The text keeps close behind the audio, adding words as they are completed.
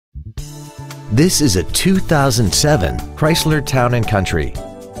This is a 2007 Chrysler Town & Country.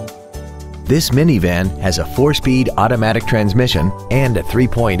 This minivan has a 4-speed automatic transmission and a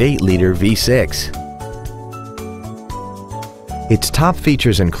 3.8-liter V6. Its top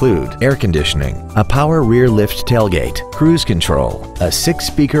features include air conditioning, a power rear lift tailgate, cruise control, a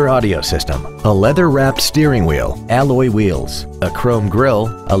 6-speaker audio system, a leather-wrapped steering wheel, alloy wheels, a chrome grille,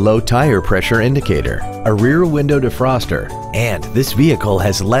 a low tire pressure indicator, a rear window defroster, and this vehicle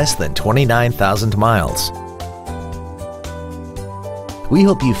has less than 29,000 miles. We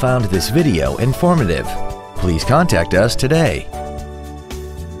hope you found this video informative. Please contact us today.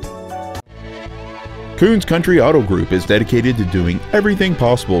 Kunes Country Auto Group is dedicated to doing everything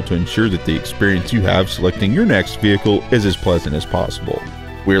possible to ensure that the experience you have selecting your next vehicle is as pleasant as possible.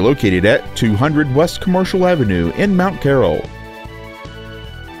 We are located at 200 West Commercial Avenue in Mount Carroll.